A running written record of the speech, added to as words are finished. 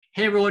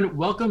Hey everyone,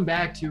 welcome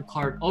back to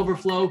Cart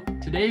Overflow.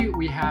 Today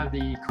we have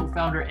the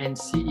co-founder and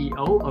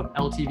CEO of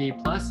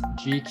LTV Plus,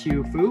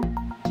 GQ Fu.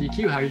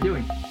 GQ, how are you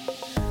doing?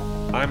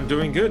 I'm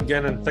doing good,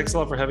 Gan, and thanks a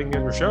lot for having me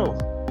on your show.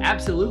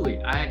 Absolutely.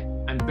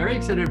 I'm very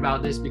excited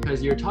about this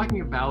because you're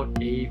talking about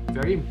a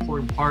very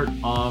important part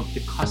of the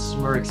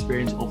customer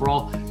experience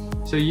overall.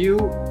 So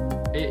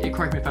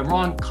correct me if I'm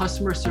wrong,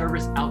 customer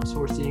service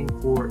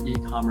outsourcing for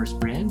e-commerce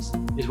brands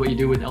is what you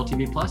do with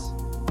LTV Plus?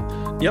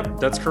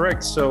 Yep, that's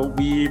correct. So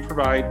we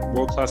provide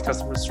world-class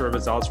customer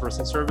service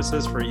outsourcing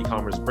services for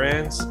e-commerce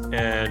brands.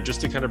 And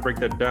just to kind of break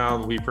that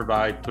down, we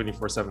provide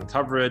 24/7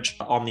 coverage,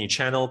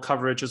 omni-channel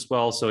coverage as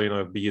well.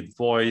 So, be it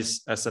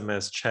voice,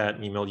 SMS,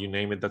 chat, email, you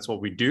name it, that's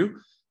what we do.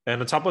 And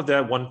on top of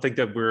that, one thing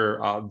that we're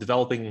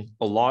developing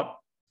a lot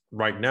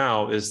right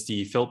now is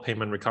the failed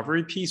payment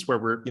recovery piece, where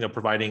we're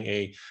providing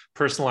a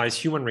personalized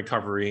human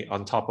recovery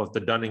on top of the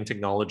dunning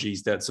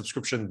technologies that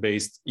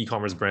subscription-based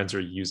e-commerce brands are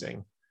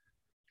using.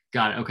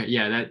 Got it. Okay.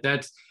 Yeah,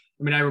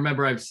 I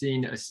remember I've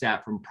seen a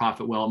stat from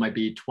Profitwell. It might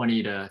be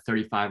 20 to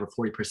 35 or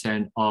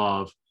 40%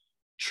 of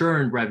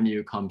churned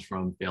revenue comes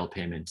from failed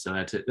payments. So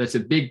that's a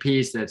big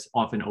piece that's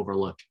often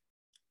overlooked.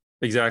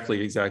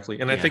 Exactly. And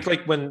yeah. I think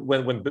like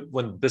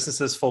when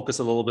businesses focus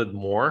a little bit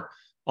more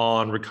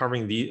on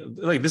recovering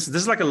this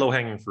is like a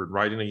low-hanging fruit,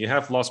 right? You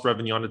have lost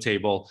revenue on the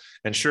table,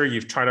 and sure,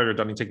 you've tried out your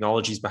dunning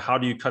technologies, but how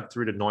do you cut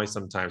through the noise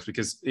sometimes?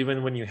 Because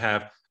even when you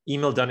have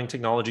email dunning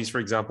technologies, for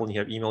example, and you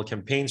have email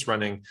campaigns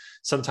running,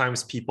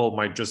 sometimes people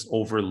might just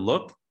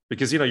overlook,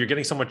 because you're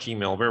getting so much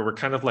email where we're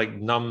kind of like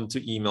numb to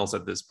emails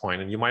at this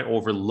point, and you might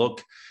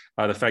overlook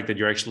the fact that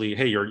you're actually,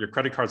 hey, your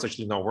credit card's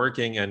actually not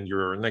working, and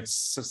your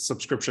next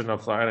subscription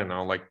of, I don't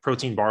know, like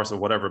protein bars or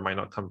whatever might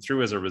not come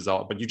through as a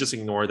result, but you just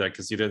ignore that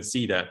because you didn't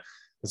see that.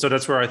 And so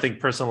that's where I think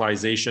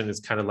personalization is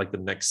kind of like the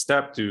next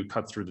step to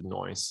cut through the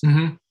noise.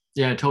 Mm-hmm.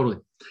 Yeah, totally.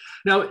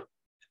 Now,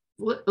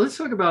 let's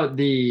talk about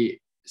the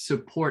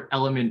support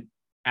element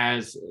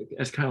as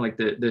kind of like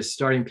the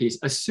starting piece,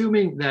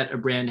 assuming that a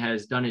brand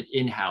has done it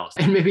in-house.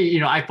 And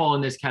maybe, I fall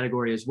in this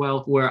category as well,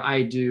 where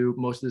I do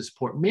most of the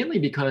support, mainly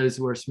because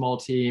we're a small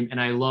team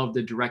and I love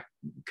the direct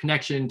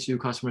connection to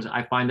customers.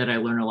 I find that I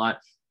learn a lot,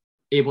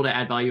 able to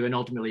add value, and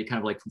ultimately kind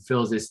of like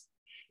fulfills this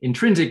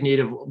intrinsic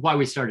need of why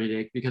we started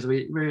it, because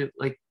we're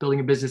like building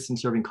a business and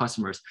serving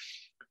customers.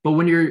 But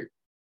when you're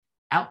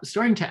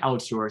starting to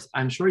outsource,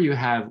 I'm sure you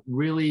have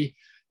really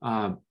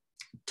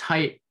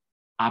tight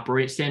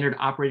standard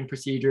operating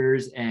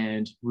procedures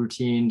and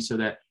routines so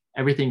that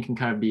everything can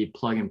kind of be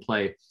plug and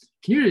play.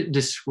 Can you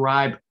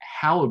describe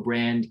how a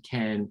brand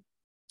can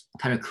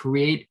kind of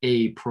create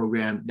a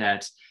program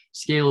that's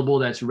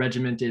scalable, that's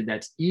regimented,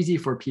 that's easy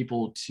for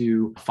people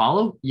to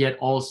follow, yet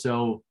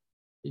also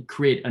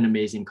create an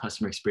amazing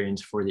customer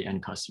experience for the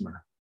end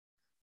customer?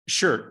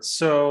 Sure.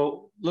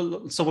 So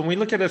when we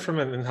look at it from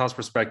an in-house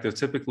perspective,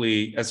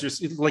 typically, as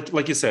you're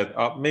like you said,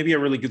 maybe a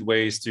really good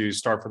way is to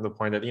start from the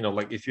point that,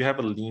 like if you have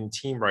a lean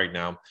team right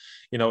now,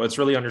 it's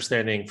really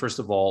understanding, first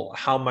of all,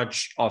 how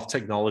much of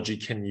technology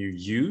can you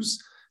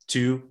use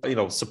to,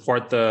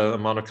 support the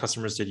amount of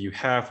customers that you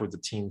have with the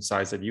team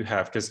size that you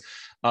have. Because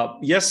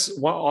yes,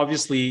 well,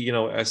 obviously,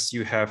 as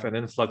you have an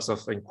influx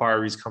of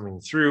inquiries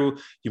coming through,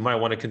 you might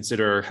want to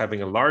consider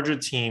having a larger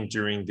team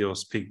during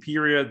those peak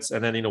periods.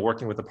 And then,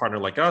 working with a partner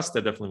like us,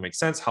 that definitely makes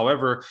sense.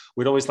 However,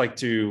 we'd always like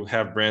to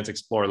have brands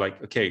explore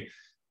like, okay,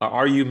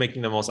 are you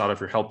making the most out of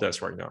your help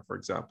desk right now, for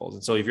example?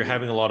 And so if you're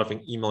having a lot of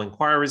email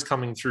inquiries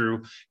coming through,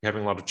 you're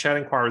having a lot of chat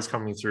inquiries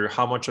coming through,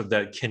 how much of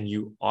that can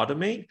you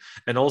automate?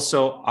 And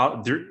also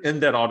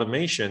in that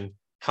automation,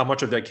 how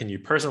much of that can you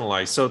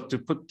personalize? So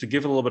to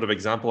give a little bit of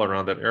example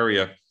around that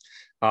area,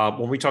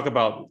 when we talk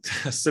about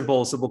a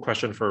simple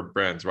question for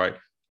brands, right?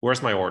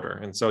 Where's my order?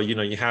 And so, you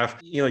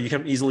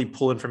can easily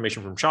pull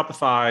information from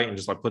Shopify and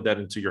just like put that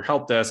into your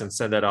help desk and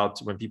send that out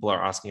to when people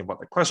are asking about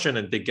the question,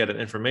 and they get an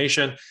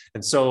information.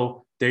 And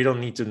so they don't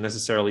need to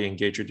necessarily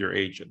engage with your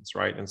agents,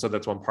 right? And so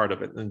that's one part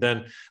of it. And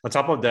then on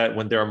top of that,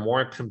 when there are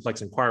more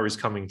complex inquiries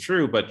coming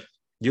through, but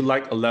you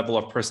like a level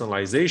of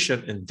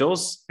personalization in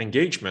those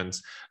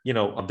engagements,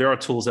 there are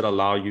tools that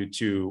allow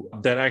you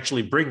that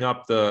actually bring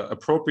up the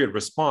appropriate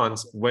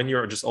response when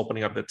you're just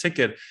opening up the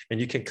ticket, and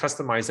you can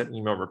customize that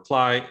email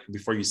reply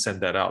before you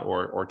send that out,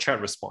 or chat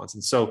response.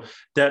 And so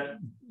that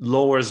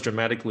lowers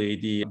dramatically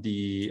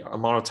the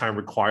amount of time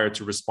required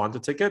to respond to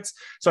tickets.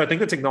 So I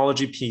think the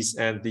technology piece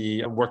and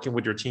the working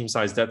with your team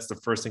size, that's the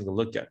first thing to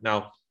look at.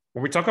 Now,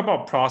 when we talk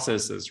about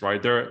processes,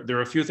 right, there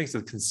are a few things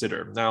to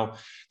consider. Now,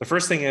 the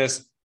first thing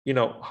is,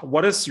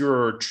 what does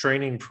your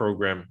training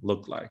program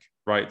look like,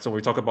 right? So we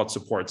talk about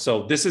support.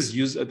 So this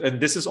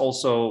is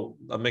also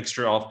a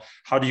mixture of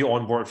how do you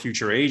onboard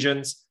future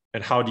agents?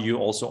 And how do you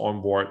also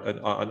onboard an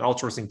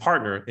outsourcing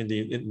partner in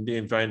the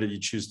event that you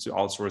choose to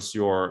outsource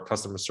your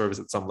customer service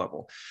at some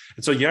level?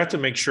 And so you have to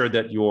make sure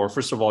that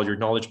first of all, your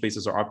knowledge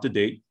bases are up to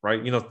date, right?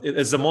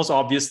 It's the most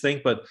obvious thing,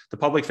 but the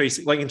public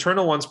facing, like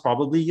internal ones,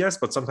 probably yes,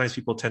 but sometimes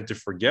people tend to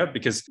forget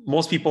because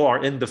most people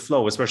are in the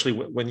flow, especially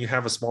when you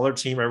have a smaller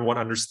team, everyone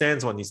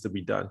understands what needs to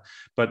be done.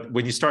 But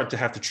when you start to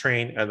have to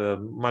train at a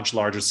much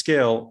larger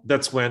scale,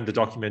 that's when the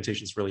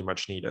documentation is really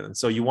much needed. And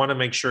so you want to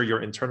make sure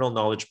your internal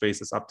knowledge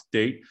base is up to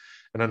date.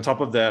 And on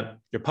top of that,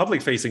 your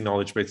public facing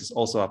knowledge base is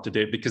also up to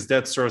date, because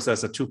that serves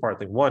as a two-part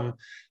thing. One,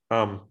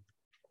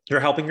 you're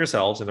helping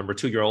yourselves. And number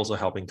two, you're also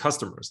helping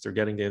customers. They're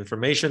getting the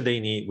information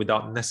they need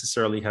without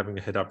necessarily having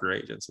to hit up your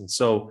agents. And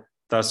so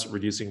thus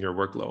reducing your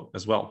workload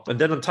as well. And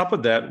then on top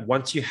of that,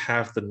 once you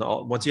have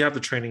the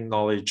training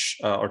knowledge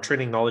or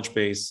training knowledge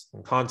base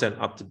and content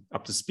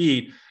up to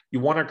speed, you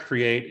want to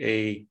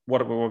create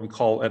what we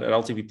call at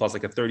LTV Plus,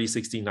 like a 30,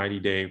 60,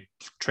 90-day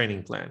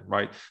training plan,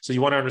 right? So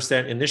you want to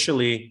understand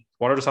initially,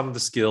 what are some of the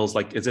skills?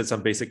 Like, is it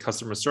some basic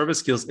customer service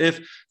skills? If,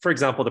 for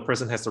example, the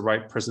person has the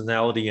right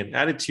personality and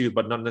attitude,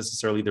 but not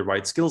necessarily the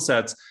right skill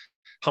sets,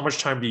 how much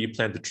time do you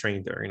plan to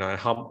train there?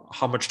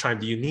 How much time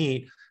do you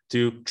need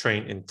to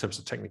train in terms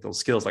of technical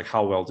skills, like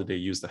how well do they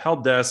use the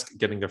help desk,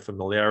 getting them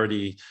familiar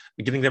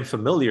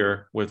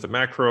with the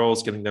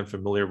macros, getting them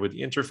familiar with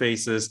the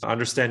interfaces,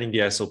 understanding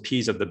the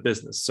SOPs of the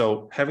business.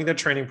 So having that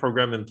training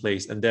program in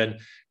place and then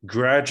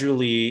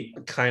gradually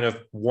kind of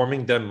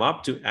warming them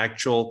up to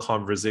actual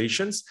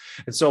conversations.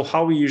 And so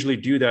how we usually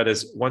do that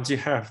is once you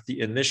have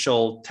the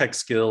initial tech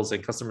skills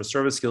and customer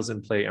service skills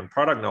in play and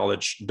product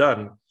knowledge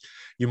done,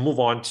 you move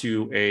on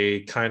to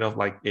a kind of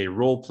like a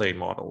role play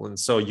model. And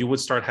so you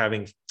would start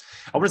having,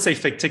 I wouldn't say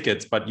fake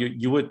tickets, but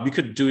you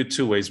could do it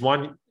two ways.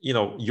 One,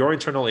 your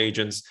internal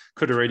agents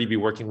could already be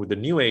working with the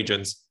new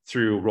agents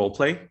through role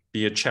play,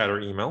 be it chat or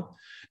email.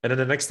 And then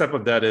the next step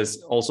of that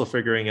is also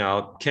figuring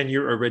out, can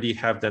you already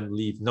have them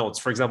leave notes?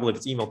 For example, if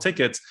it's email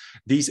tickets,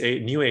 these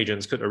new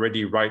agents could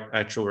already write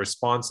actual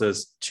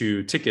responses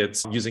to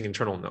tickets using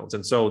internal notes.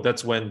 And so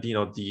that's when,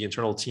 the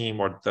internal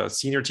team or the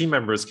senior team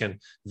members can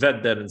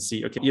vet that and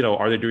see, okay,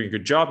 are they doing a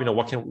good job?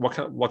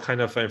 What kind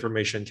of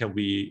information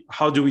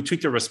how do we tweak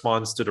the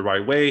response to the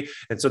right way?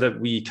 And so that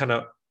we kind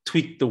of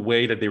tweak the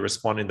way that they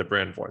respond in the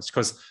brand voice,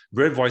 because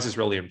brand voice is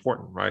really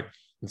important, right?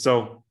 And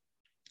so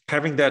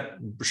having that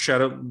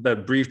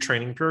brief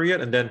training period.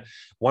 And then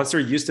once they're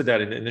used to that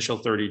in the initial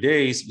 30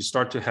 days, you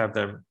start to have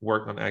them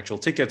work on actual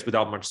tickets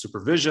without much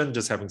supervision,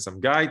 just having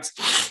some guides,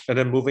 and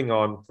then moving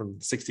on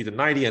from 60 to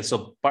 90. And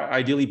so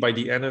ideally by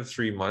the end of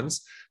 3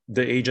 months,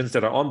 the agents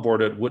that are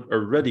onboarded would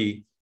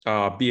already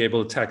be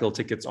able to tackle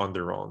tickets on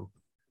their own.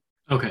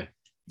 Okay.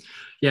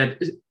 Yeah.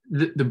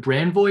 The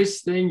brand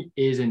voice thing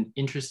is an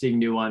interesting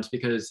nuance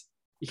because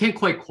you can't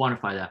quite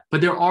quantify that, but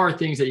there are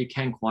things that you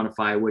can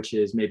quantify, which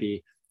is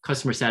maybe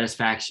customer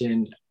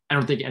satisfaction. I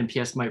don't think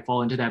NPS might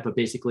fall into that, but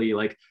basically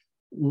like,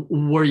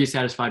 were you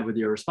satisfied with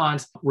your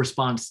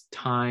response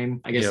time,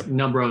 I guess,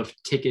 number of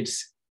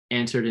tickets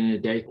answered in a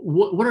day.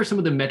 What are some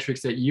of the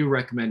metrics that you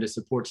recommend a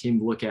support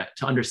team look at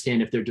to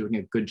understand if they're doing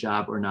a good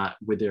job or not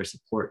with their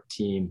support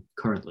team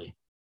currently?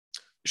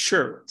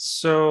 Sure.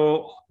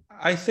 So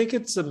I think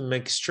it's a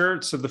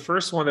mixture. So the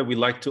first one that we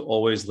like to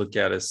always look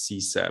at is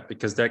CSAT,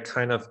 because that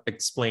kind of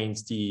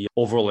explains the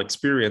overall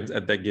experience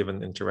at that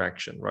given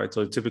interaction, right?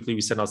 So typically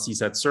we send out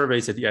CSAT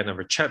surveys at the end of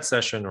a chat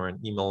session or an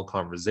email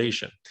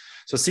conversation.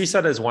 So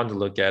CSAT is one to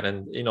look at.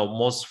 And,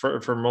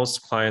 for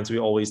most clients, we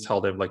always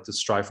tell them like to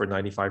strive for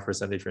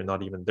 95% if you're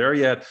not even there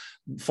yet.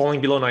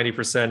 Falling below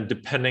 90%,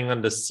 depending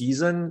on the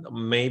season,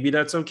 maybe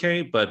that's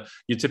okay. But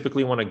you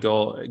typically want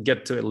to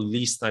get to at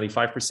least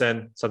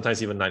 95%,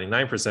 sometimes even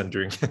 99%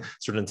 during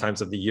certain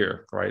times of the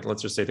year, right?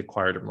 Let's just say the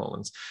quieter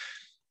moments.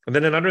 And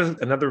then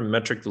another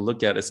metric to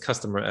look at is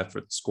customer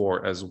effort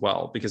score as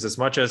well, because as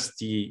much as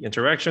the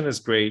interaction is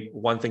great,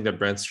 one thing that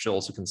brands should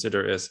also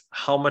consider is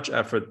how much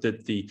effort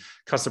did the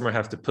customer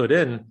have to put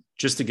in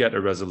just to get a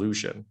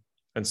resolution.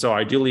 And so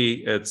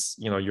ideally it's,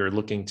 you're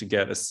looking to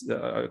get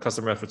a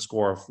customer effort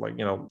score of like,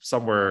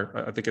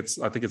 somewhere, I think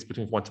it's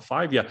between 1 to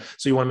 5. Yeah.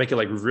 So you want to make it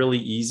like really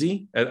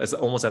easy, as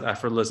almost as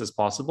effortless as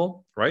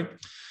possible, right?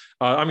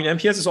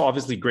 NPS is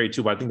obviously great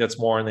too, but I think that's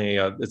more in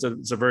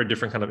it's a very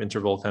different kind of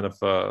interval kind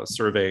of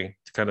survey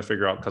to kind of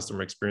figure out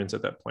customer experience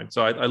at that point.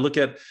 So I look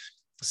at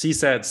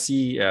CSAT,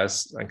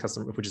 CES,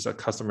 and which is a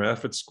customer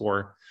effort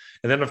score.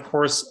 And then of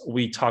course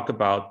we talk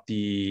about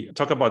the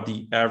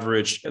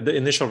average, the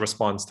initial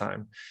response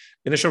time.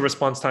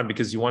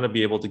 Because you want to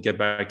be able to get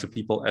back to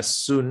people as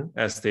soon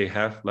as they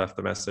have left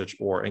the message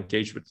or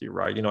engaged with you,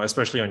 right?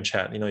 Especially on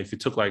chat. If you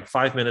took like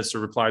 5 minutes to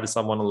reply to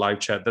someone on live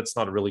chat, that's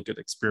not a really good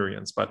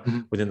experience. But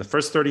within the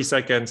first 30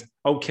 seconds,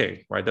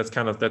 okay, right? That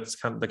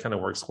kind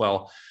of works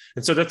well.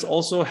 And so that's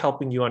also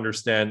helping you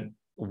understand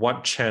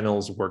what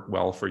channels work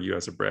well for you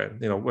as a brand.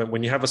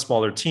 When you have a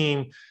smaller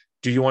team,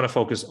 do you want to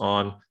focus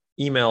on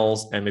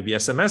emails and maybe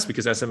SMS,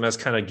 because SMS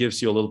kind of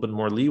gives you a little bit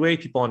more leeway.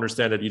 People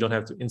understand that you don't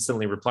have to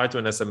instantly reply to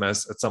an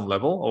SMS at some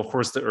level. Of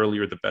course, the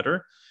earlier, the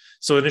better.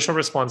 So initial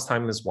response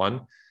time is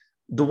one.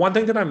 The one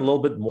thing that I'm a little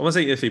bit, I won't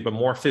say iffy, but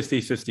more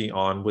 50-50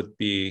 on would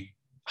be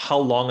how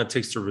long it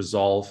takes to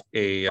resolve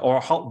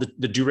or how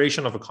the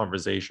duration of a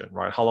conversation,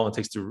 right? How long it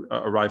takes to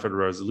arrive at a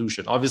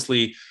resolution.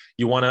 Obviously,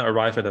 you want to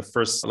arrive at a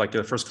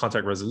first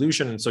contact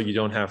resolution, so you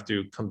don't have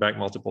to come back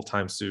multiple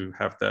times to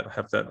have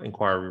that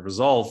inquiry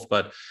resolved.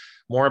 But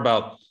more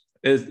about,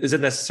 is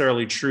it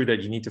necessarily true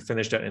that you need to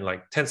finish that in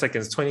like 10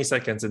 seconds, 20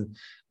 seconds,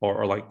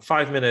 or like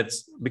 5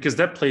 minutes? Because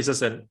that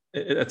places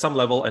at some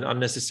level an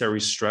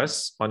unnecessary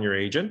stress on your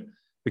agent,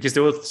 because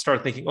they will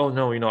start thinking, oh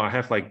no, I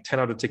have like 10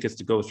 other tickets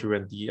to go through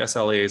and the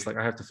SLA is like,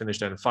 I have to finish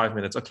that in 5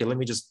 minutes. Okay, let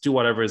me just do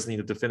whatever is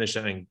needed to finish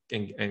it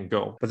and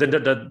go. But then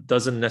that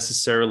doesn't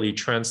necessarily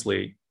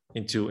translate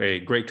into a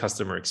great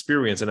customer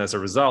experience. And as a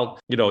result,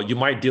 you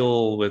might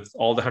deal with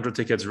all the 100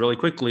 tickets really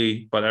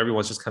quickly, but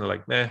everyone's just kind of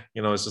like, meh,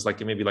 it's just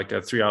like maybe like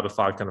a 3 out of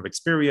 5 kind of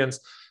experience.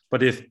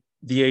 But if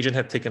the agent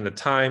had taken the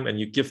time and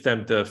you give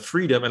them the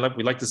freedom, and like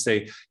we like to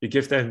say, you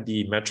give them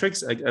the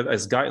metrics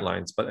as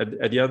guidelines, but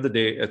at the end of the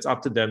day, it's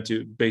up to them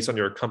to, based on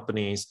your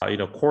company's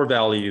core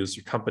values,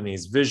 your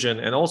company's vision,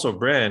 and also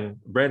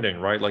branding,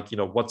 right? Like,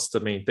 what's the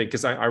main thing?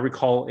 Because I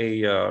recall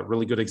a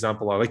really good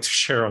example I like to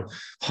share on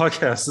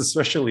podcasts,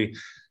 especially,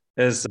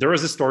 is there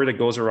was a story that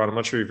goes around, I'm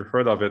not sure if you've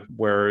heard of it,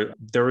 where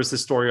there was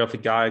this story of a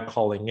guy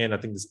calling in, I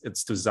think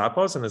it's to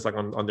Zappos, and it's like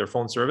on their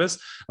phone service,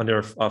 on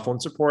their phone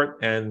support,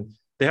 and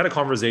they had a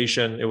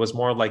conversation. It was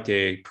more like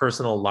a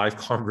personal live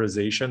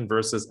conversation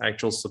versus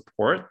actual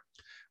support.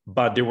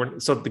 But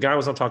so the guy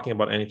was not talking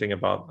about anything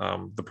about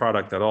the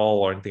product at all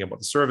or anything about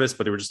the service,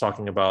 but they were just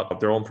talking about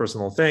their own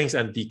personal things.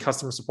 And the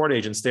customer support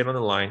agent stayed on the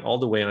line all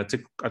the way. And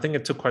I think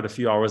it took quite a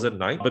few hours at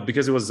night, but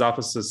because it was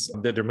Zappos,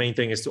 their main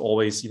thing is to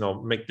always,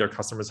 make their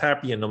customers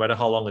happy. And no matter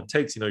how long it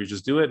takes, you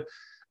just do it.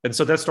 And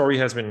so that story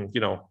has been,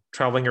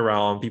 traveling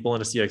around. People in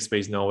the CX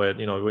space know it.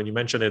 When you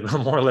mention it,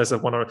 more or less,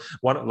 one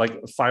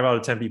like 5 out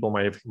of 10 people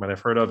might have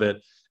heard of it.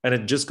 And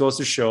it just goes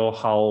to show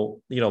how,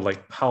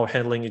 how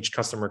handling each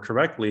customer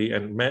correctly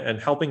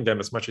and helping them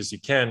as much as you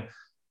can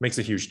makes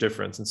a huge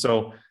difference. And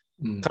so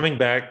coming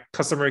back,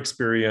 customer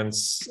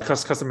experience,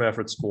 customer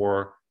effort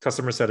score,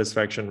 customer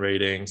satisfaction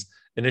ratings,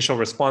 initial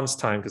response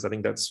time, because I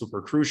think that's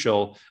super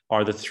crucial,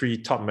 are the 3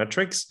 top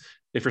metrics.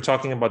 If you're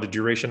talking about the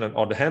duration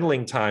or the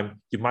handling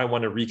time, you might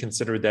want to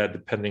reconsider that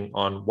depending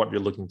on what you're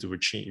looking to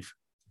achieve.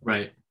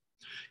 Right.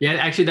 Yeah,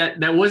 actually,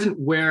 that wasn't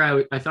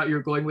where I thought you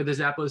were going with the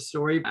Zappos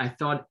story. I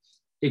thought,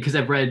 because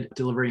I've read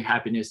Delivering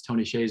Happiness,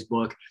 Tony Hsieh's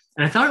book,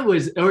 and I thought it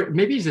was, or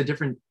maybe it's a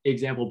different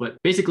example,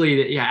 but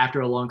basically,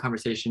 after a long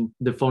conversation,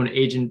 the phone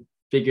agent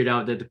figured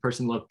out that the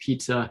person loved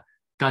pizza,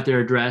 got their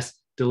address,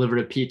 delivered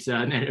a pizza,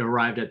 and then it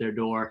arrived at their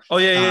door. Oh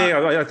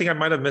yeah. I think I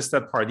might have missed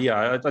that part.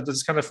 Yeah, I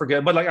just kind of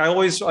forget. But like I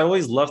always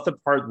loved the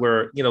part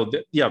where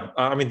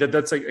I mean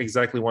that's like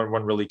exactly one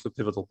really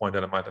pivotal point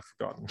that I might have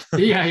forgotten.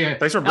 Yeah.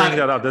 Thanks for bringing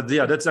that up.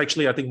 That's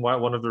actually I think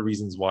one of the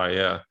reasons why.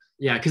 Yeah.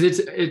 Yeah, because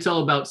it's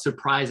all about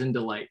surprise and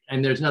delight,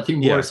 and there's nothing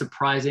more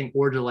surprising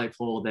or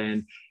delightful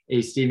than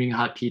a steaming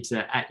hot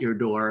pizza at your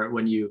door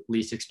when you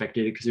least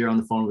expected it, because you're on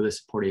the phone with a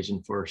support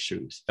agent for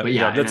shoes. But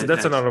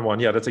that's another one.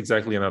 Yeah, that's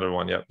exactly another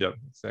one. Yeah,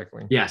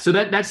 exactly. Yeah, so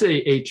that's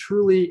a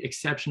truly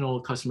exceptional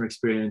customer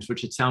experience,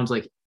 which it sounds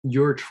like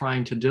you're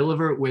trying to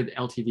deliver with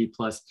LTV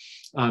Plus.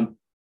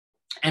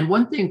 And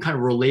one thing kind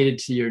of related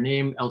to your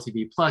name,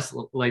 LTV Plus,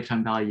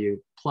 lifetime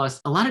value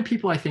plus, a lot of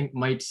people I think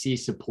might see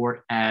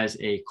support as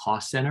a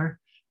cost center,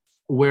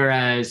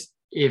 whereas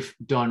if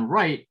done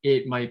right,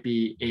 it might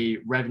be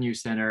a revenue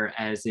center,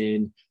 as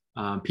in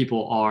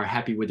people are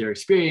happy with their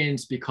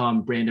experience,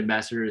 become brand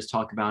ambassadors,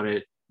 talk about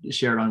it,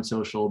 share it on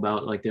social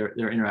about like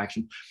their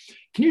interaction.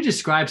 Can you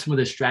describe some of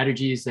the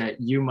strategies that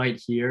you might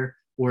hear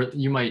or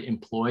you might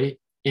employ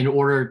in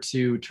order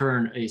to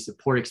turn a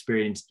support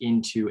experience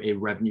into a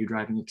revenue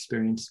driving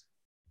experience?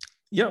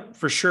 Yeah,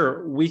 for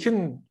sure. We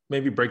can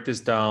maybe break this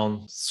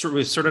down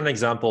with certain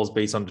examples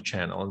based on the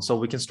channel. And so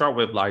we can start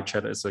with live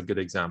chat as a good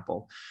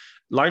example.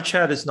 Live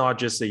chat is not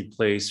just a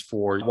place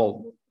for,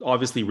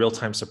 obviously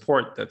real-time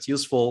support that's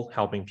useful,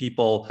 helping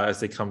people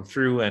as they come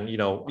through, and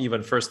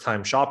even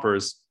first-time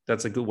shoppers.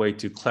 That's a good way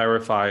to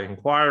clarify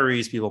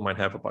inquiries people might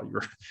have about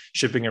your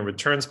shipping and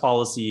returns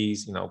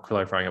policies,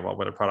 clarifying about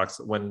whether products,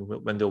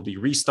 when they'll be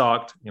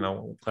restocked,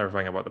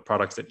 clarifying about the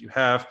products that you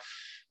have.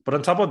 But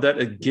on top of that,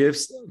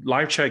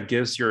 live chat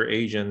gives your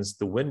agents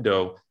the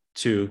window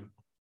to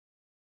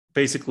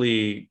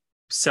basically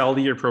sell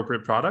the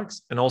appropriate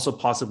products and also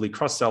possibly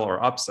cross-sell or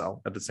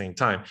upsell at the same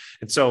time.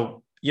 And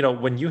so,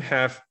 when you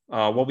have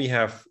what we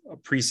have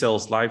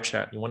pre-sales live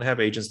chat, you want to have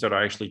agents that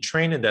are actually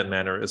trained in that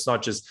manner. It's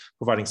not just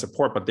providing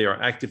support, but they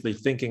are actively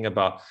thinking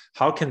about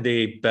how can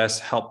they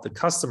best help the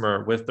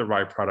customer with the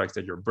right products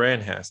that your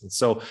brand has. And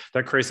so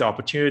that creates the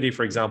opportunity,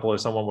 for example,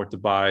 if someone were to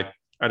buy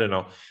I don't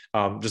know,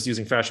 just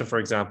using fashion, for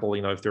example,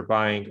 if they're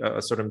buying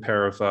a certain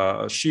pair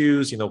of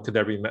shoes, could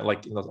there be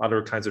like,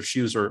 other kinds of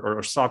shoes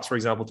or socks, for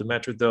example, to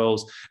match with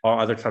those, or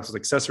other types of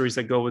accessories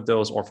that go with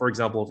those? Or for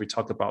example, if we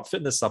talk about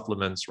fitness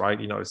supplements, right?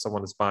 If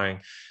someone is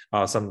buying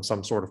some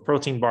sort of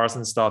protein bars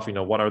and stuff,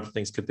 what other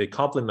things could they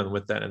complement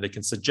with that? And they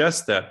can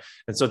suggest that.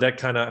 And so that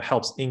kind of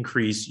helps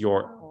increase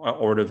your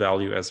order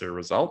value as a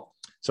result.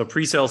 So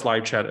pre-sales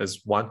live chat is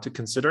one to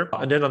consider.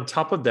 And then on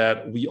top of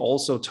that, we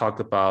also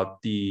talk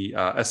about the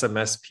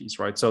SMS piece,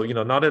 right? So,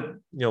 now that,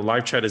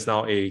 live chat is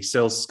now a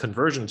sales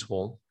conversion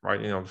tool,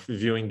 right?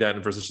 Viewing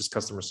that versus just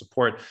customer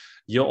support,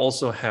 you'll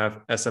also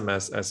have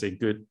SMS as a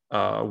good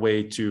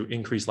way to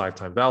increase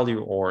lifetime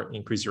value or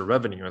increase your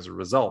revenue as a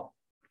result.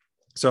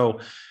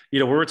 So,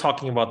 we were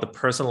talking about the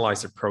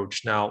personalized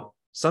approach. Now,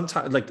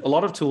 sometimes, like a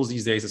lot of tools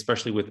these days,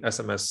 especially with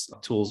SMS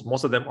tools,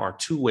 most of them are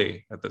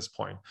two-way at this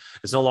point.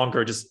 It's no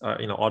longer just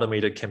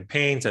automated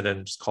campaigns and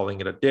then just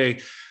calling it a day.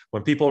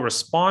 When people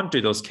respond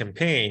to those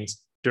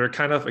campaigns, they're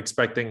kind of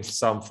expecting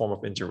some form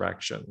of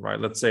interaction, right?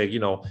 Let's say,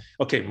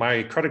 okay,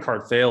 my credit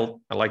card failed.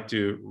 I like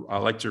to,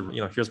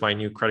 here's my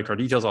new credit card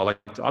details. I'd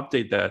like to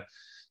update that.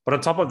 But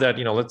on top of that,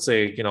 let's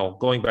say,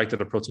 going back to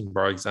the protein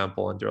bar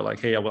example, and they're like,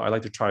 hey, I'd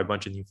like to try a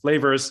bunch of new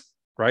flavors.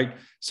 Right.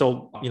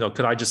 So,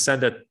 could I just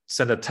send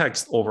a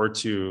text over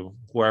to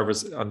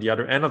whoever's on the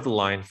other end of the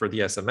line for the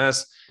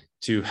SMS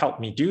to help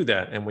me do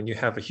that? And when you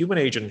have a human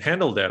agent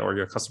handle that, or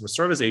your customer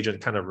service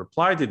agent kind of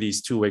reply to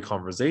these two-way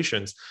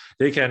conversations,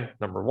 they can,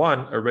 number one,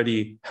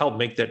 already help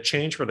make that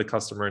change for the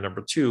customer.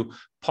 Number two,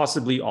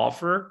 possibly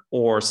offer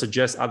or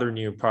suggest other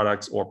new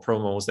products or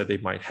promos that they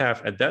might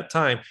have at that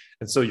time.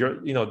 And so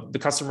the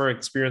customer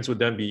experience would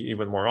then be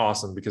even more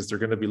awesome, because they're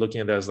going to be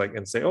looking at that as like,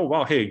 and say, oh,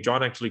 wow, hey,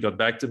 John actually got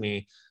back to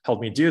me,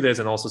 helped me do this,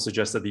 and also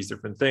suggested these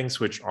different things,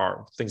 which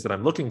are things that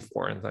I'm looking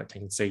for. And I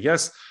can say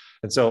yes.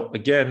 And so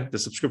again, the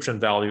subscription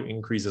value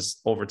increases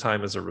over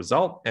time as a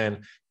result.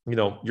 And,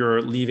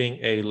 you're leaving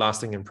a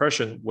lasting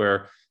impression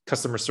where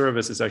customer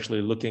service is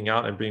actually looking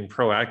out and being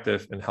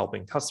proactive in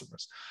helping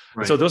customers.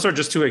 Right. So those are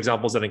just two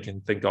examples that I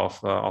can think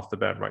of off the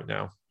bat right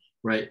now.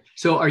 Right.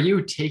 So are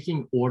you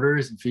taking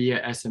orders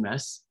via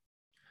SMS?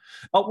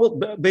 Well,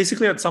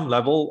 basically at some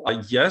level,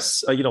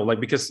 yes,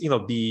 because,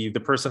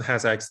 the person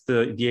has access,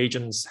 the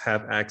agents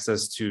have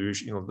access to,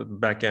 the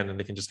back end, and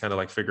they can just kind of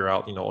like figure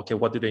out, okay,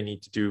 what do they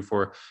need to do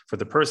for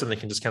the person? They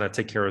can just kind of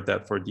take care of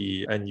that for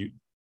the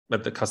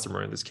the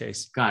customer in this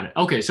case. Got it.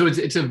 Okay. So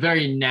it's a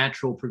very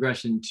natural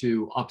progression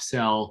to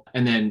upsell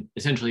and then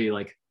essentially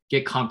like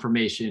get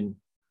confirmation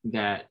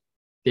that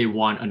they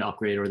want an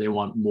upgrade or they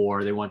want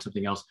more, they want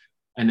something else.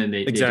 And then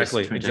they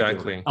exactly.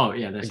 Oh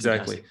yeah, that's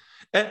exactly.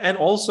 Fantastic. And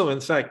also, in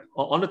fact,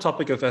 on the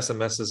topic of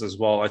SMSs as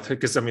well, I think,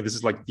 because this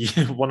is like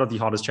one of the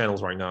hottest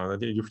channels right now.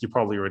 You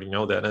probably already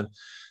know that. And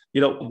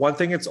one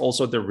thing, it's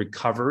also the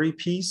recovery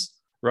piece,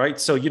 right?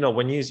 So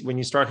when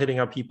you start hitting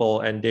up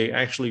people and they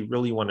actually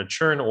really want to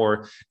churn,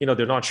 or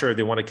they're not sure if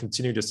they want to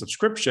continue the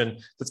subscription,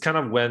 that's kind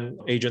of when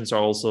agents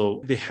are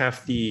also, they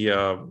have the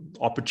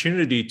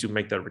opportunity to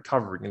make that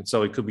recovery. And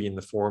so it could be in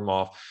the form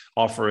of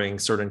offering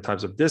certain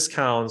types of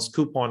discounts,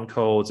 coupon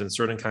codes, and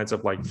certain kinds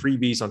of like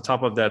freebies on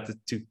top of that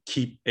to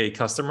keep a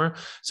customer,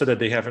 so that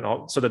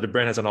so that the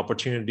brand has an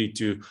opportunity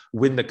to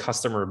win the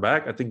customer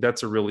back. I think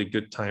that's a really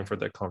good time for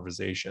that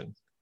conversation.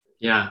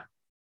 Yeah.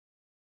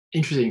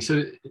 Interesting.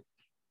 So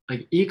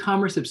like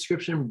e-commerce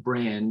subscription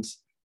brands,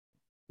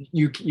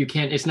 you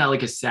can't, it's not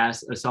like a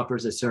SaaS, a software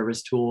as a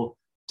service tool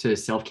to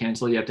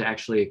self-cancel. You have to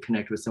actually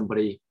connect with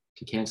somebody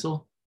to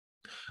cancel.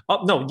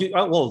 No,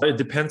 well, it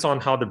depends on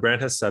how the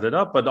brand has set it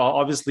up, but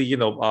obviously,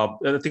 I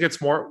think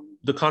it's more,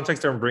 the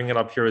context I'm bringing it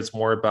up here is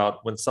more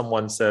about when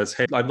someone says,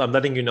 hey, I'm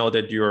letting you know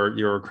that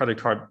your credit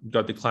card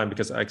got declined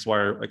because of X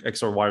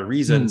or Y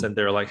reasons. And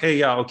they're like, hey,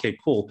 yeah, okay,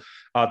 cool.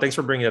 Thanks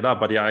for bringing it up.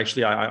 But yeah,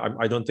 actually,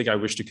 I don't think I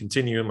wish to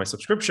continue my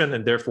subscription.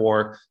 And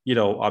therefore,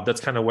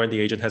 that's kind of when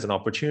the agent has an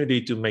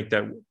opportunity to make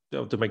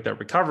that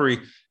recovery.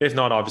 If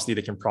not, obviously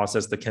they can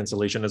process the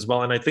cancellation as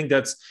well. And I think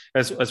that's,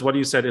 as what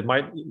you said, it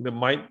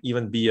might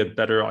even be a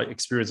better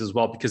experience as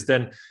well, because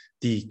then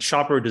the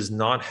shopper does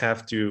not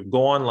have to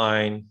go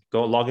online,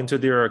 go log into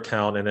their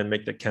account, and then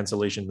make the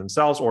cancellation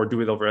themselves or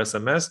do it over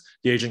SMS.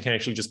 The agent can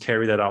actually just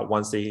carry that out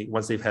once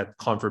they've had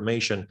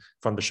confirmation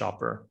from the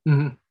shopper.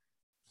 Mm-hmm.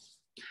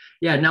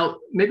 Yeah. Now,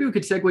 maybe we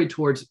could segue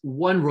towards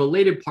one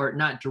related part,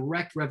 not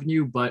direct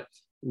revenue, but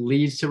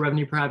leads to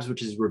revenue perhaps,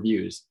 which is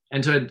reviews.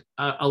 And so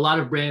a lot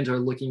of brands are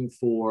looking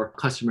for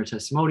customer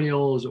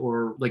testimonials,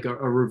 or like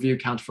a review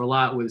counts for a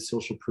lot with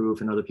social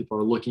proof, and other people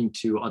are looking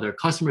to other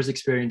customers'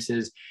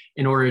 experiences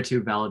in order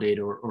to validate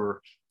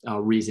or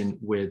reason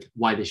with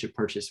why they should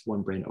purchase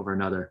one brand over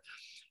another.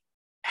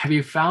 Have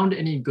you found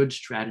any good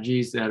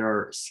strategies that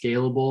are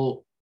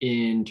scalable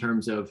in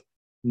terms of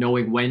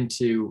knowing when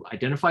to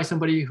identify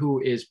somebody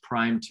who is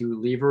primed to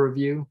leave a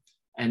review,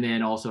 and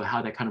then also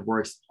how that kind of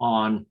works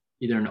on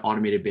either an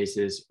automated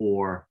basis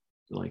or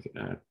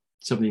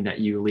something that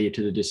you leave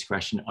to the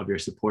discretion of your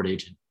support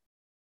agent?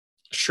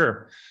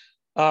 Sure.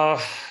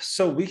 Uh,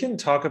 so we can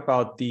talk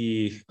about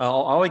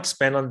I'll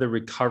expand on the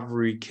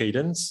recovery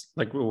cadence,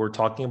 like what we're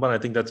talking about. I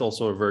think that's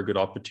also a very good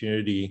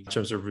opportunity in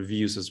terms of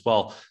reviews as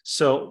well.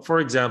 So for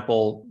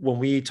example, when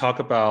we talk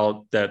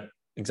about that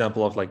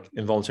example of like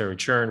involuntary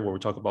return, where we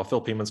talk about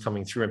failed payments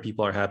coming through and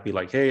people are happy,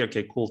 like, hey,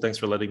 okay, cool, thanks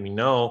for letting me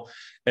know.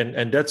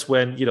 And that's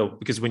when,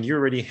 because when you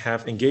already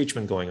have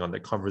engagement going on,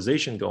 that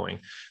conversation going,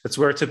 that's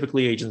where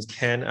typically agents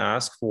can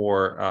ask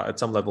for at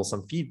some level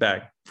some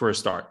feedback for a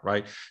start,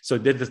 right? So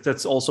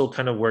that's also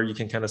kind of where you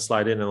can kind of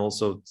slide in and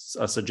also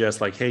suggest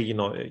like, hey,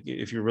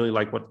 if you really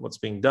like what's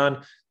being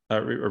done,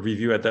 a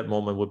review at that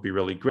moment would be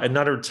really great.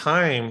 Another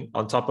time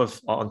on top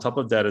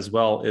of that as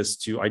well is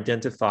to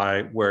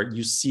identify where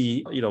you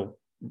see,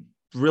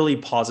 really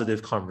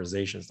positive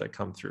conversations that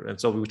come through.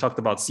 And so we talked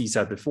about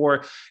CSAT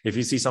before. If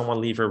you see someone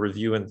leave a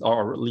review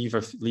or leave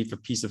a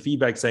piece of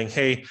feedback saying,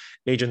 hey,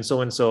 agent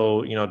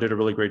so-and-so, did a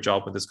really great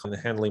job with this kind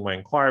of handling my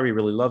inquiry,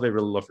 really love it,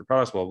 really love your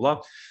products, blah, blah,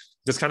 blah.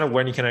 That's kind of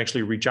when you can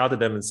actually reach out to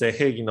them and say,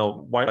 hey,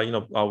 why,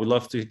 we'd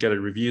love to get a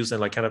reviews and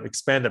like kind of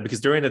expand that,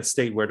 because they're in that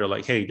state where they're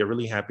like, hey, they're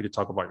really happy to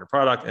talk about your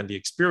product and the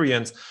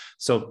experience.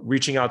 So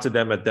reaching out to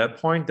them at that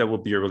point, that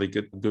would be a really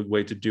good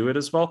way to do it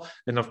as well.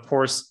 And of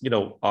course, you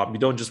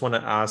don't just want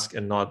to ask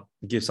and not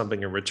give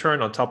something in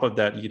return. On top of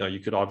that, you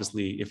could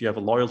obviously, if you have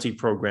a loyalty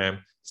program,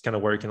 it's kind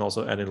of where you can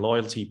also add in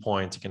loyalty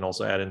points. You can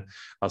also add in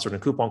certain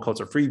coupon codes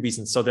or freebies.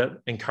 And so that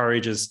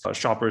encourages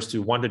shoppers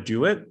to want to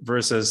do it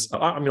versus,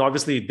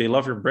 obviously they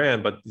love your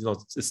brand, but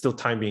it's still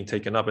time being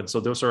taken up. And so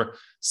those are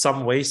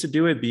some ways to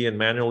do it, be it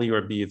manually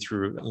or be it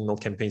through email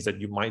campaigns that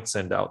you might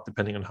send out,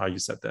 depending on how you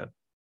set that.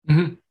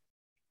 Mm-hmm.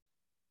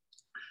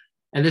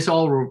 And this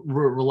all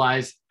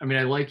relies, I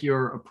like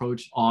your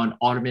approach on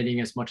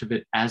automating as much of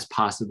it as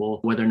possible,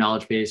 whether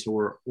knowledge-based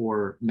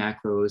or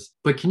macros.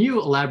 But can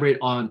you elaborate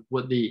on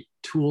what the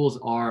tools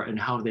are and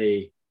how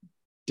they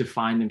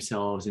define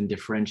themselves and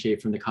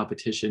differentiate from the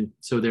competition?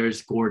 So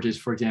there's Gorgias,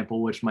 for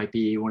example, which might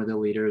be one of the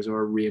leaders,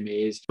 or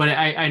Reamaze. But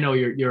I know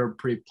you're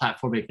pretty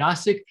platform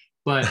agnostic,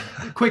 but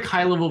quick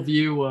high-level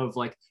view of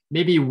like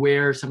maybe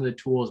where some of the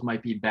tools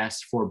might be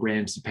best for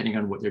brands depending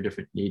on what their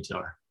different needs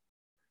are.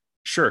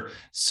 Sure.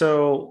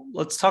 So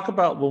let's talk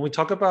about, when we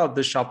talk about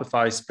the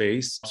Shopify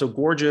space. So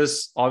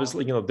Gorgias,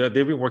 obviously, they've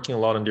been working a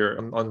lot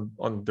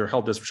on their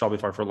help desk for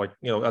Shopify for like,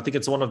 I think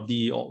it's one of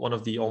the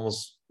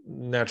almost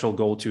natural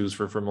go-tos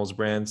for most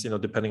brands,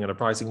 depending on the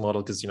pricing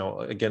model, because,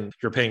 again,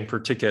 you're paying per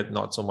ticket,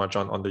 not so much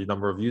on the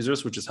number of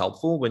users, which is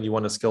helpful when you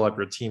want to scale up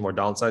your team or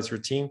downsize your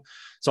team.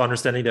 So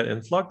understanding that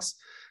influx.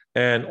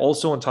 And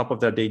also on top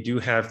of that, they do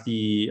have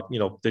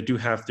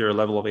their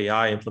level of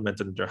AI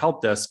implemented in their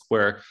help desk,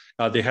 where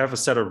they have a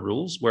set of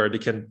rules where they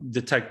can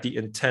detect the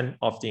intent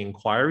of the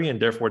inquiry,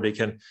 and therefore they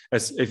can,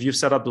 as if you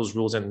set up those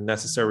rules and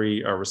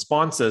necessary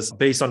responses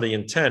based on the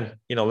intent.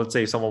 Let's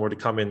say someone were to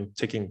come in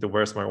taking the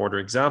 "Where's my order"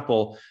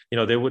 example,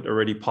 they would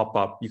already pop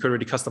up. You could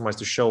already customize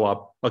to show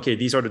up, okay,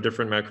 these are the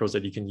different macros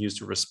that you can use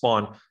to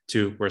respond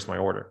to "Where's my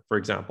order," for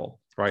example.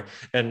 Right.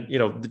 And,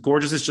 the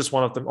Gorgias is just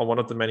one of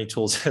the many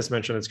tools, as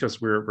mentioned. It's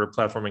because we're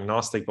platform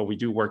agnostic, but we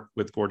do work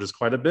with Gorgias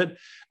quite a bit.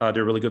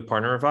 They're a really good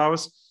partner of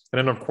ours. And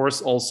then, of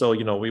course, also,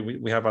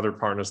 we have other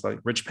partners like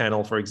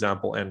Richpanel, for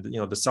example. And,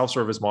 the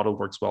self-service model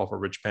works well for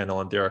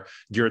Richpanel, and they're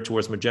geared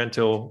towards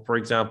Magento, for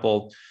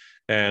example.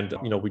 And,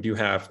 we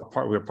have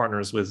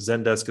partners with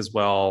Zendesk as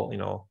well,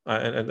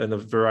 and a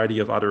variety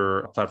of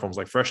other platforms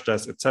like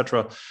Freshdesk, et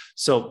cetera.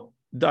 So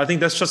I think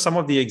that's just some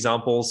of the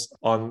examples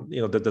on,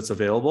 that's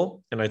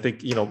available. And I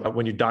think,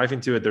 when you dive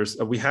into it,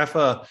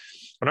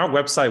 on our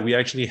website, we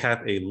actually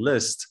have a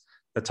list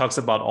that talks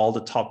about all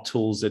the top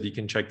tools that you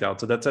can check out.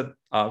 So that's at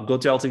go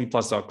to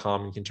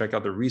ltvplus.com. You can check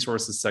out the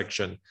resources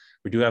section.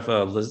 We do have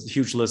a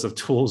huge list of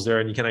tools there,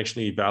 and you can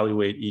actually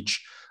evaluate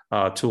each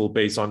tool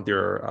based on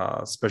their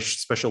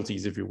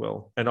specialties, if you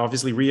will. And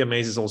obviously,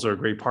 Reamaze is also a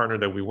great partner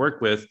that we work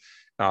with.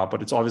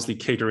 But it's obviously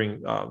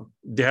catering.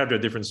 They have their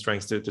different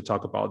strengths to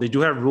talk about. They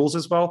do have rules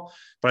as well,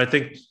 but I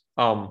think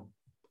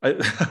I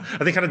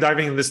think kind of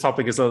diving in this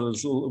topic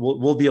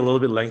will be a little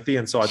bit lengthy,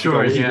 and so I think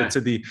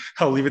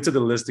I'll leave it to the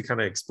list to kind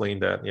of explain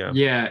that. Yeah.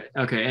 Yeah.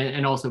 Okay.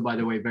 And also, by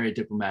the way, very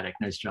diplomatic.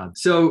 Nice job.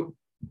 So,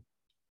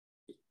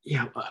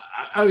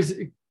 I was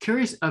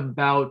curious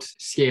about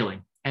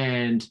scaling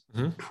and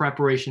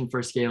preparation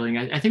for scaling.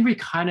 I think we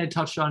kind of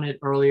touched on it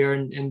earlier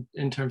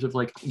in terms of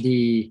like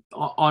the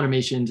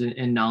automations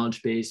and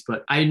knowledge base,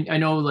 but I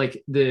know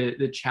like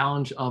the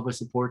challenge of a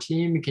support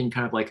team can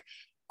kind of like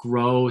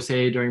grow,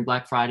 say during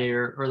Black Friday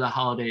or the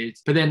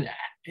holidays, but then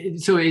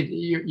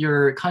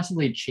you're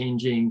constantly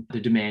changing the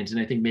demands.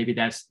 And I think maybe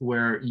that's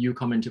where you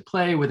come into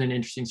play with an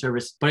interesting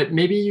service, but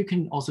maybe you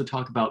can also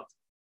talk about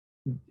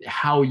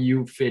how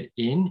you fit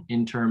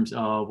in terms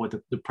of what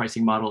the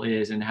pricing model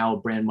is and how a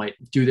brand might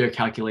do their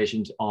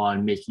calculations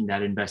on making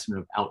that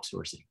investment of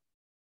outsourcing.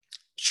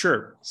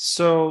 Sure.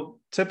 So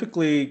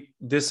typically,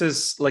 this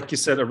is, like you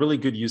said, a really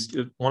good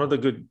one of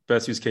the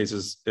best use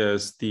cases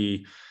is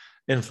the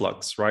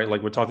influx, right?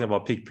 Like we're talking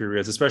about peak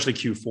periods, especially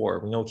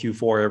Q4. We know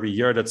Q4 every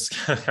year, that's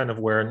kind of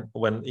where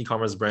when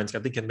e-commerce brands, I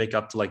think, can make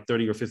up to like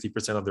 30 or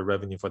 50% of their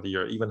revenue for the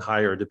year, even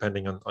higher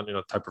depending on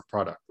type of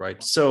product,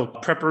 right? So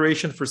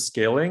preparation for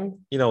scaling,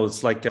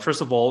 it's like,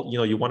 first of all,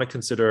 you want to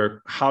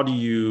consider how do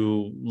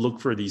you look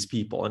for these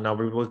people? And now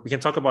we can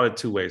talk about it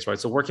two ways, right?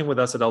 So working with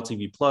us at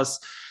LTV Plus,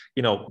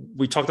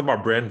 we talked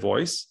about brand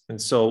voice.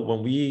 And so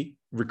when we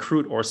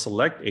recruit or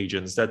select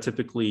agents, that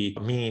typically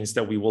means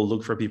that we will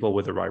look for people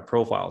with the right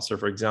profile. So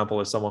for example,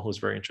 if someone who's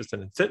very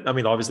interested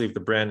in obviously if the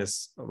brand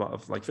is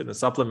of like fitness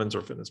supplements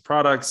or fitness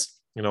products,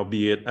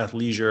 be it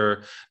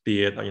athleisure,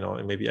 be it,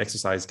 maybe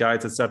exercise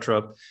guides,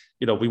 etc.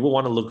 We will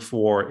want to look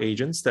for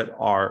agents that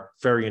are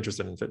very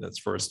interested in fitness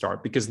for a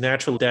start, because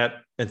naturally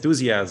that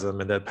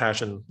enthusiasm and that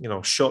passion,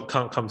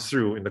 comes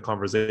through in the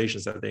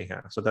conversations that they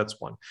have. So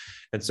that's one.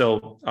 And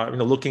so,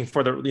 looking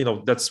for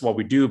that's what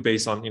we do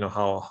based on,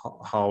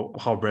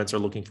 how brands are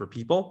looking for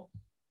people.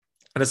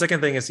 And the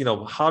second thing is,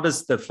 how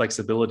does the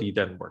flexibility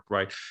then work,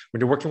 right? When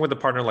you're working with a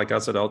partner like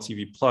us at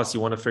LTV Plus, you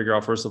want to figure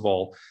out, first of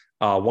all,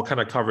 what kind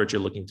of coverage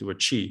you're looking to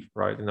achieve,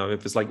 right?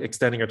 If it's like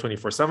extending your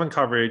 24/7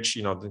 coverage,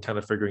 then kind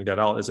of figuring that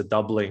out. Is it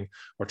doubling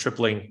or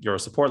tripling your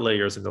support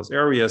layers in those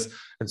areas?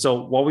 And so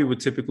what we would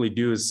typically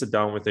do is sit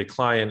down with a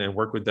client and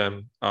work with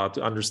them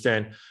to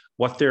understand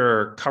what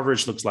their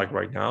coverage looks like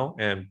right now.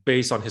 And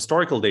based on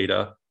historical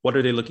data, what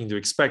are they looking to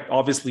expect?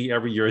 Obviously,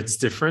 every year it's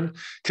different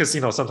because,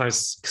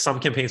 sometimes some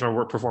campaigns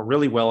might perform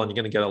really well and you're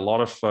going to get a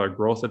lot of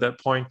growth at that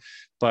point.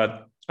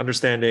 But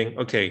understanding,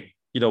 okay,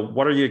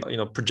 what are you,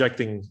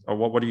 projecting, or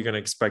what are you going to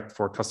expect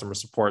for customer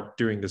support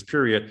during this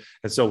period?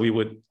 And so we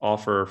would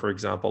offer, for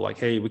example, like,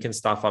 hey, we can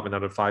staff up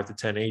another 5 to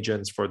 10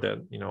 agents for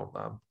the,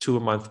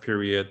 2-month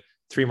period,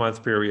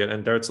 3-month period.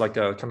 And there's like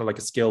a kind of like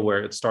a scale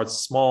where it starts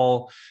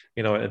small,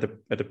 at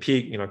the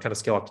peak, kind of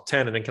scale up to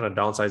 10 and then kind of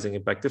downsizing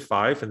it back to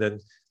 5, and then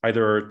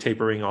either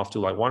tapering off to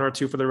like 1 or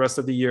 2 for the rest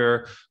of the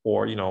year,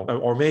 or,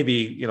 or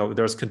maybe,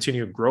 there's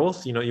continued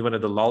growth, even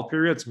at the lull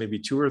periods, maybe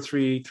 2 or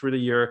 3 through the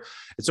year.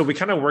 And so we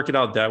kind of work it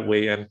out that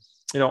way. And,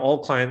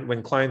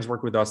 when clients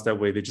work with us that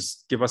way, they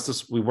just give us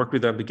this, we work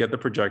with them to get the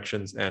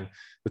projections, and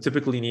we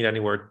typically need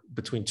anywhere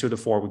between 2 to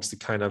 4 weeks to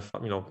kind of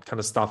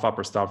staff up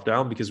or staff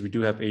down, because we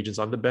do have agents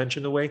on the bench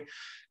in a way.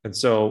 And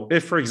so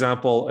if, for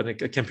example,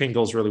 a campaign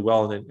goes really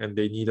well and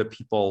they needed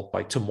people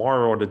like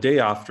tomorrow or the day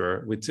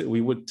after,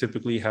 we would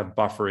typically have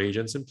buffer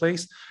agents in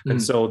place. Mm.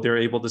 And so they're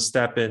able to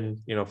step in,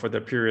 for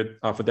that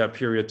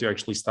period to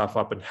actually staff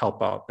up and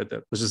help out at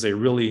that, which is a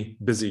really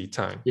busy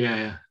time.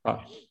 Yeah.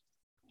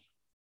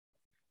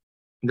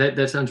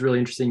 That sounds really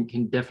interesting.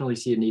 Can definitely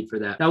see a need for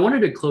that. Now, I wanted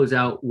to close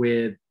out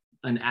with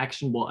an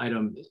actionable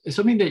item,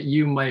 something that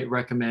you might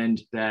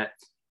recommend that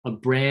a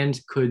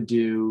brand could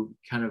do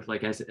kind of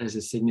like as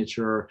a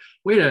signature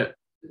way to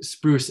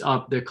spruce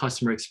up their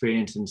customer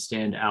experience and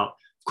stand out.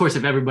 Of course,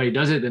 if everybody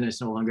does it, then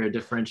it's no longer a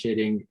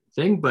differentiating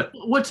thing. But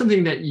what's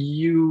something that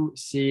you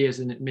see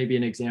as maybe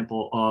an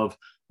example of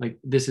like,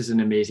 this is an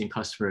amazing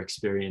customer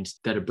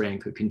experience that a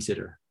brand could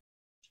consider?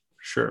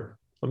 Sure.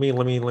 Let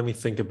me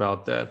think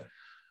about that.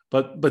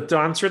 But to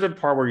answer the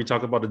part where you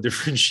talk about the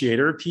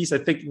differentiator piece, I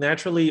think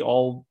naturally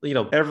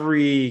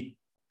every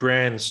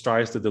brand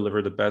strives to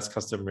deliver the best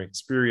customer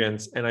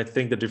experience. And I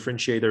think the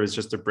differentiator is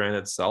just the brand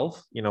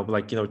itself. We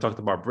talked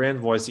about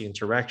brand voice, the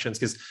interactions,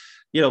 because,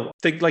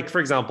 think like, for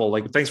example,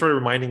 like, thanks for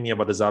reminding me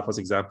about the Zappos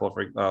example,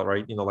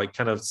 right? Like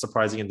kind of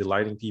surprising and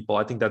delighting people.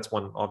 I think that's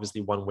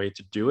obviously one way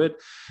to do it.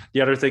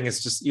 The other thing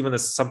is just even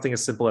something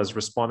as simple as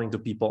responding to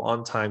people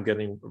on time,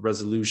 getting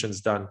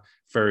resolutions done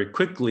very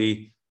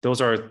quickly.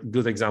 Those are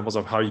good examples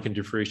of how you can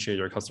differentiate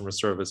your customer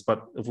service.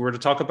 But if we were to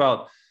talk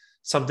about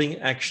something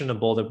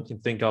actionable that we can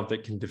think of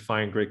that can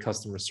define great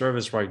customer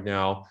service right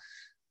now,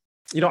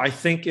 I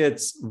think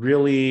it's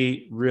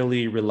really,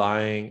 really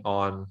relying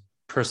on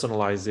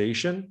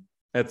personalization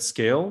at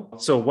scale.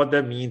 So what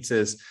that means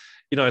is,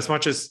 as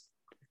much as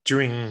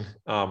during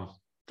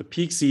the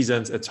peak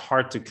seasons, it's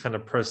hard to kind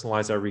of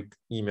personalize every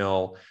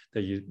email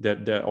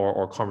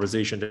or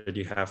conversation that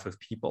you have with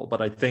people.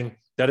 But I think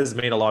that is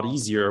made a lot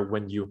easier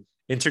when you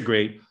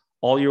integrate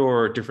all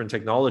your different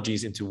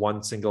technologies into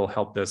one single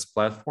help desk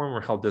platform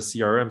or help desk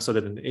CRM, so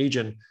that an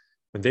agent,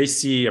 when they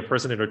see a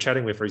person that they're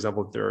chatting with, for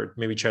example, if they're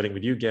maybe chatting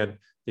with you again,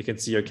 they can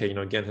see, okay,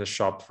 Gen has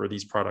shopped for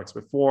these products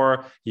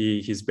before.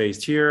 He's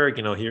based here,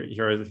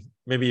 here,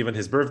 maybe even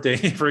his birthday,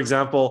 for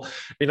example,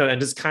 and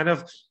just kind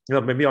of,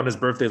 maybe on his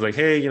birthday, like,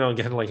 hey,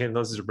 Gen, like, hey,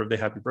 this is your birthday,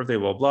 happy birthday,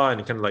 blah, blah,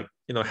 and you kind of like,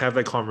 have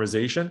that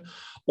conversation.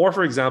 Or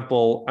for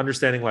example,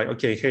 understanding like,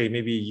 okay, hey,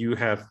 maybe you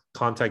have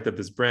contacted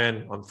this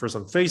brand first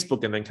on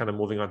Facebook and then kind of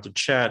moving on to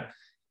chat,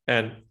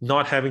 and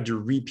not having to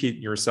repeat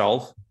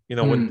yourself.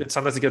 When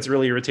sometimes it gets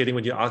really irritating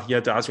when you have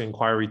to ask your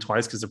inquiry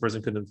twice because the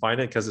person couldn't find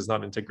it because it's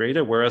not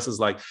integrated. Whereas it's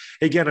like,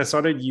 hey, again, I saw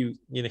that you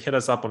hit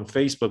us up on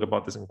Facebook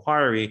about this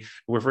inquiry.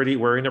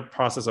 We're in the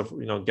process of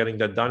getting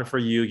that done for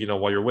you.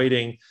 While you're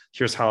waiting,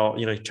 here's how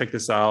check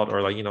this out,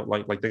 or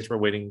like thanks for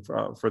waiting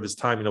for this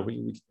time.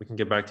 We can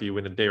get back to you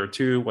in a day or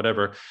two,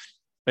 whatever.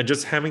 And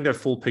just having that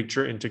full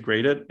picture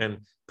integrated and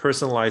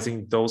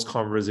personalizing those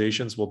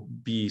conversations will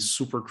be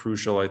super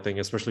crucial, I think,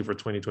 especially for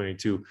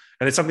 2022.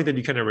 And it's something that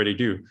you can already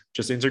do.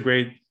 Just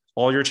integrate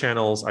all your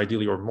channels,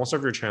 ideally, or most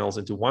of your channels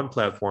into one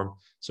platform.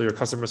 So your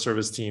customer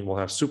service team will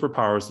have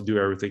superpowers to do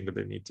everything that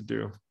they need to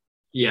do.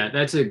 Yeah,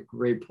 that's a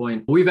great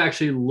point. We've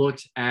actually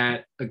looked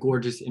at a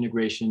Gorgias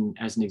integration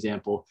as an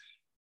example.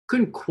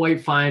 Couldn't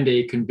quite find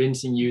a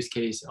convincing use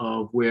case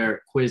of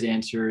where quiz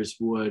answers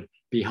would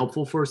be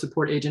helpful for a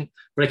support agent,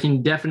 but I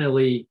can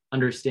definitely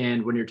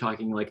understand when you're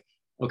talking like,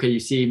 okay, you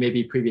see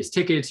maybe previous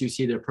tickets, you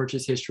see their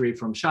purchase history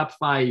from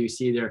Shopify, you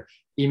see their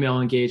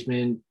email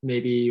engagement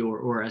that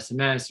or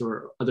SMS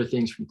or other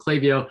things from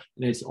Klaviyo,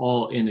 and it's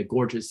all in a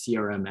Gorgias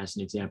CRM as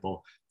an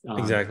example.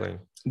 Exactly.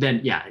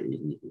 Then yeah,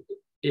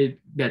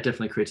 that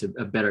definitely creates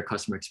a better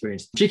customer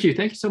experience. GQ,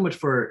 thank you so much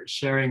for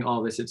sharing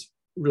all this. It's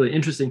really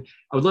interesting.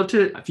 I would love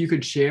to, if you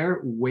could share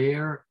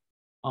where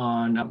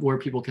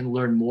people can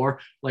learn more,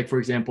 like for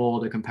example,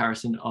 the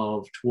comparison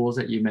of tools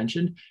that you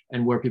mentioned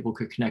and where people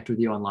could connect with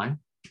you online.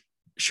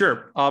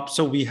 Sure.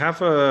 So we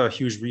have a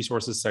huge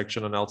resources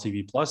section on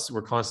LTV Plus.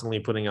 We're constantly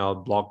putting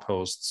out blog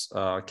posts,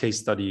 case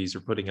studies, or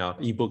putting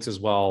out ebooks as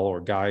well,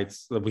 or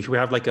guides. We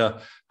have like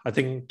I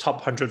think top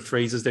 100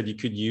 phrases that you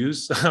could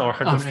use, or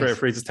 100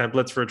 phrases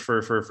templates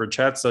for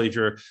chat. So if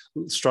you're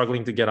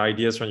struggling to get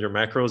ideas from your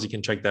macros, you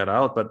can check that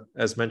out. But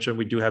as mentioned,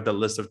 we do have that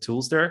list of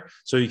tools there,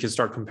 so you can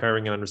start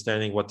comparing and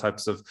understanding what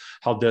types of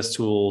help desk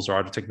tools or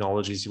other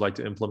technologies you like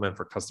to implement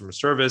for customer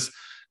service.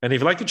 And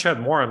if you'd like to chat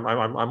more, I'm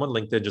on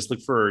LinkedIn. Just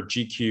look for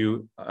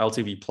GQ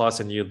LTV Plus,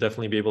 and you'll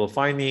definitely be able to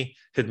find me.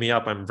 Hit me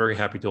up. I'm very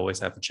happy to always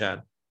have a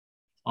chat.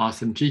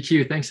 Awesome.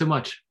 GQ, thanks so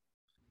much.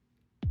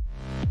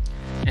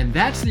 And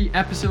that's the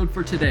episode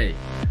for today.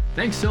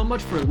 Thanks so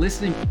much for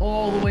listening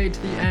all the way to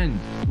the end.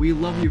 We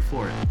love you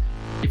for it.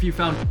 If you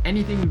found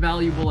anything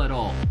valuable at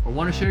all or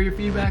want to share your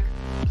feedback,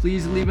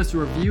 please leave us a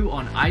review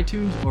on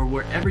iTunes or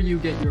wherever you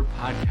get your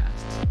podcasts.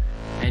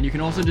 And you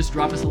can also just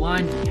drop us a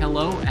line,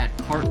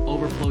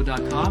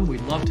 hello@cartoverflow.com.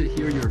 We'd love to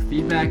hear your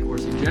feedback or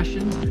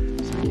suggestions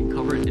so we can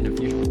cover it in a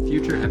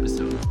future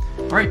episode.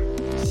 All right,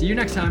 see you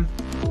next time.